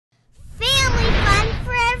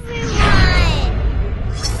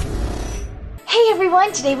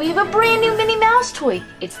everyone! Today we have a brand new Minnie Mouse toy.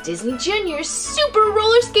 It's Disney Junior's Super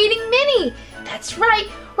Roller Skating Minnie. That's right,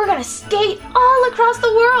 we're gonna skate all across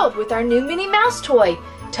the world with our new Minnie Mouse toy.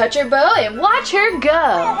 Touch her bow and watch her go.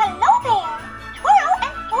 Well, hello there. Twirl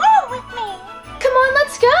and twirl with me. Come on,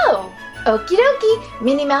 let's go. Okie dokie,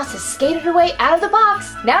 Minnie Mouse has skated her way out of the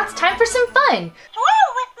box. Now it's time for some fun.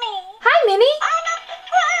 Twirl with me. Hi, Minnie. I love to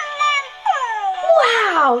twirl and twirl.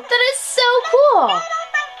 Wow, that is so cool.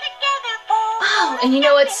 Oh, and you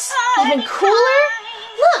know what's even cooler?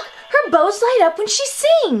 Look, her bows light up when she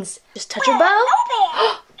sings. Just touch her bow.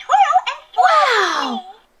 Wow!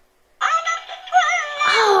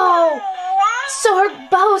 Oh, so her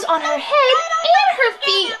bow's on her head and her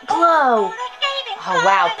feet glow. Oh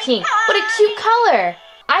wow, pink. What a cute color.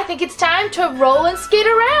 I think it's time to roll and skate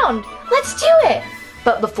around. Let's do it.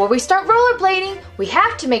 But before we start rollerblading, we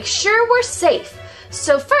have to make sure we're safe.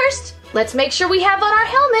 So first, let's make sure we have on our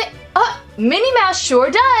helmet. Oh, Minnie Mouse sure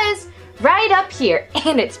does. Right up here.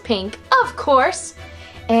 And it's pink, of course.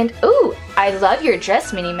 And ooh, I love your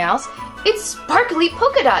dress, Minnie Mouse. It's sparkly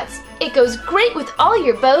polka dots. It goes great with all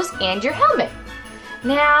your bows and your helmet.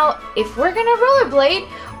 Now, if we're gonna rollerblade,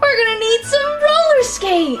 we're gonna need some roller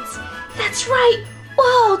skates. That's right.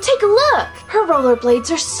 Whoa, take a look. Her rollerblades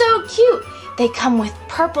are so cute. They come with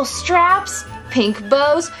purple straps, pink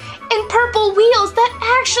bows, and purple wheels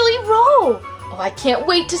that actually roll. Oh, I can't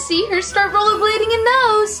wait to see her start rollerblading in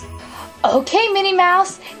those. Okay, Minnie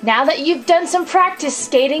Mouse, now that you've done some practice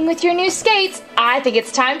skating with your new skates, I think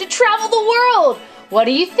it's time to travel the world. What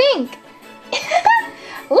do you think?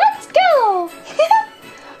 Let's go!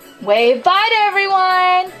 Wave bye to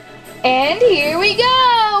everyone! And here we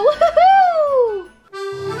go! Woohoo!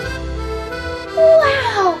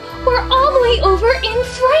 Wow! We're all the way over in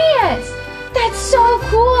France! That's so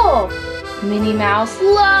cool! Minnie Mouse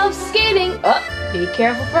loves skating. Oh, be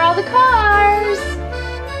careful for all the cars!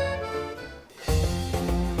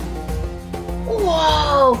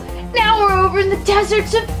 Whoa! Now we're over in the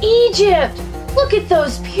deserts of Egypt! Look at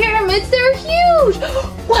those pyramids, they're huge!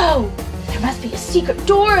 Whoa! There must be a secret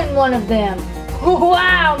door in one of them.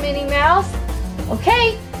 Wow, Minnie Mouse!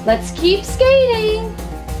 Okay, let's keep skating!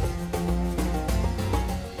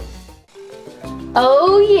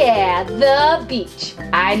 Oh yeah, the beach.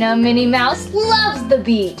 I know Minnie Mouse loves the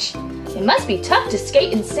beach. It must be tough to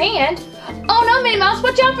skate in sand. Oh no, Minnie Mouse,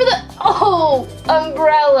 watch out for the... Oh,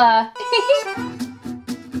 umbrella.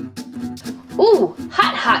 Ooh,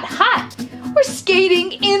 hot, hot, hot. We're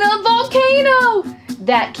skating in a volcano.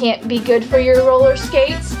 That can't be good for your roller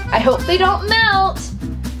skates. I hope they don't melt.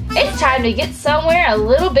 It's time to get somewhere a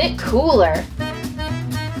little bit cooler.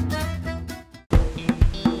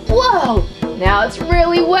 Whoa, now it's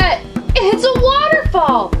really wet. It's a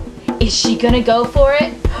waterfall. Is she gonna go for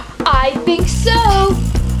it? I think so.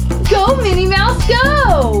 Go, Minnie Mouse,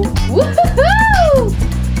 go! Woohoo!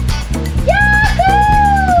 Yahoo!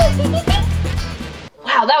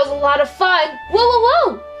 Wow, that was a lot of fun. Whoa, whoa,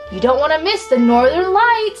 whoa! You don't want to miss the northern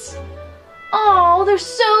lights. Oh, they're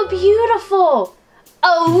so beautiful.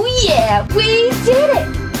 Oh yeah, we did it.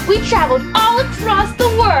 We traveled all across the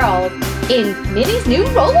world in Minnie's new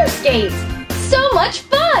roller skates. So much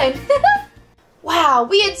fun. Wow,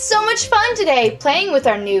 we had so much fun today playing with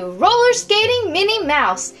our new roller skating Minnie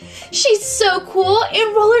Mouse. She's so cool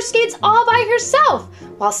and roller skates all by herself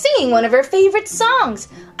while singing one of her favorite songs.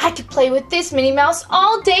 I could play with this Minnie Mouse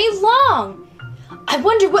all day long. I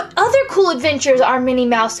wonder what other cool adventures our Minnie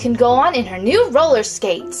Mouse can go on in her new roller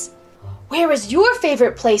skates. Where was your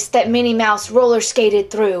favorite place that Minnie Mouse roller skated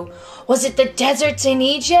through? Was it the deserts in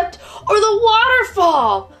Egypt or the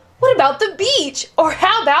waterfall? What about the beach? Or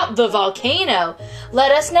how about the volcano?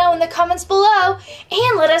 Let us know in the comments below,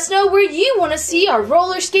 and let us know where you want to see our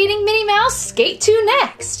roller skating Minnie Mouse skate to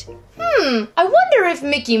next. I wonder if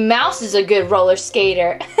Mickey Mouse is a good roller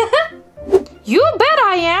skater. You bet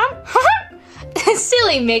I am.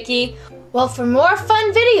 Silly Mickey. Well, for more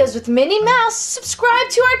fun videos with Minnie Mouse, subscribe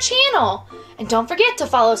to our channel. And don't forget to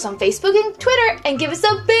follow us on Facebook and Twitter and give us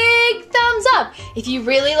a big thumbs up if you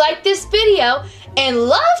really like this video and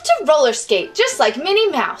love to roller skate just like Minnie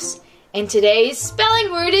Mouse. And today's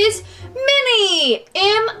spelling word is Minnie,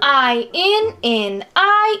 M-I-N-N-I-E.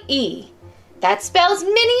 That spells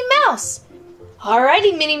Minnie Mouse.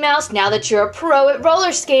 Alrighty, Minnie Mouse, now that you're a pro at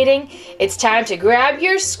roller skating, it's time to grab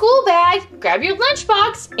your school bag, grab your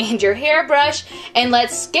lunchbox, and your hairbrush, and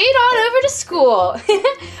let's skate on over to school.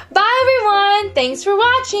 Bye, everyone. Thanks for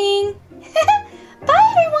watching.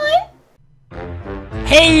 Bye, everyone.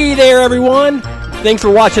 Hey there, everyone. Thanks for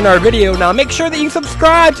watching our video. Now make sure that you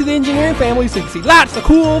subscribe to the Engineering Family so you can see lots of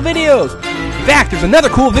cool videos. In fact, there's another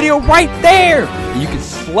cool video right there. You can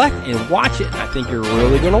select and watch it, and I think you're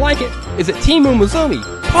really going to like it. Is it Team Umizoomi,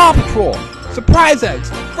 Paw Patrol, Surprise Eggs,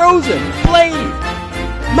 Frozen, Blade,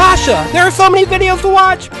 Masha? There are so many videos to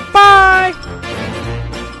watch. Bye!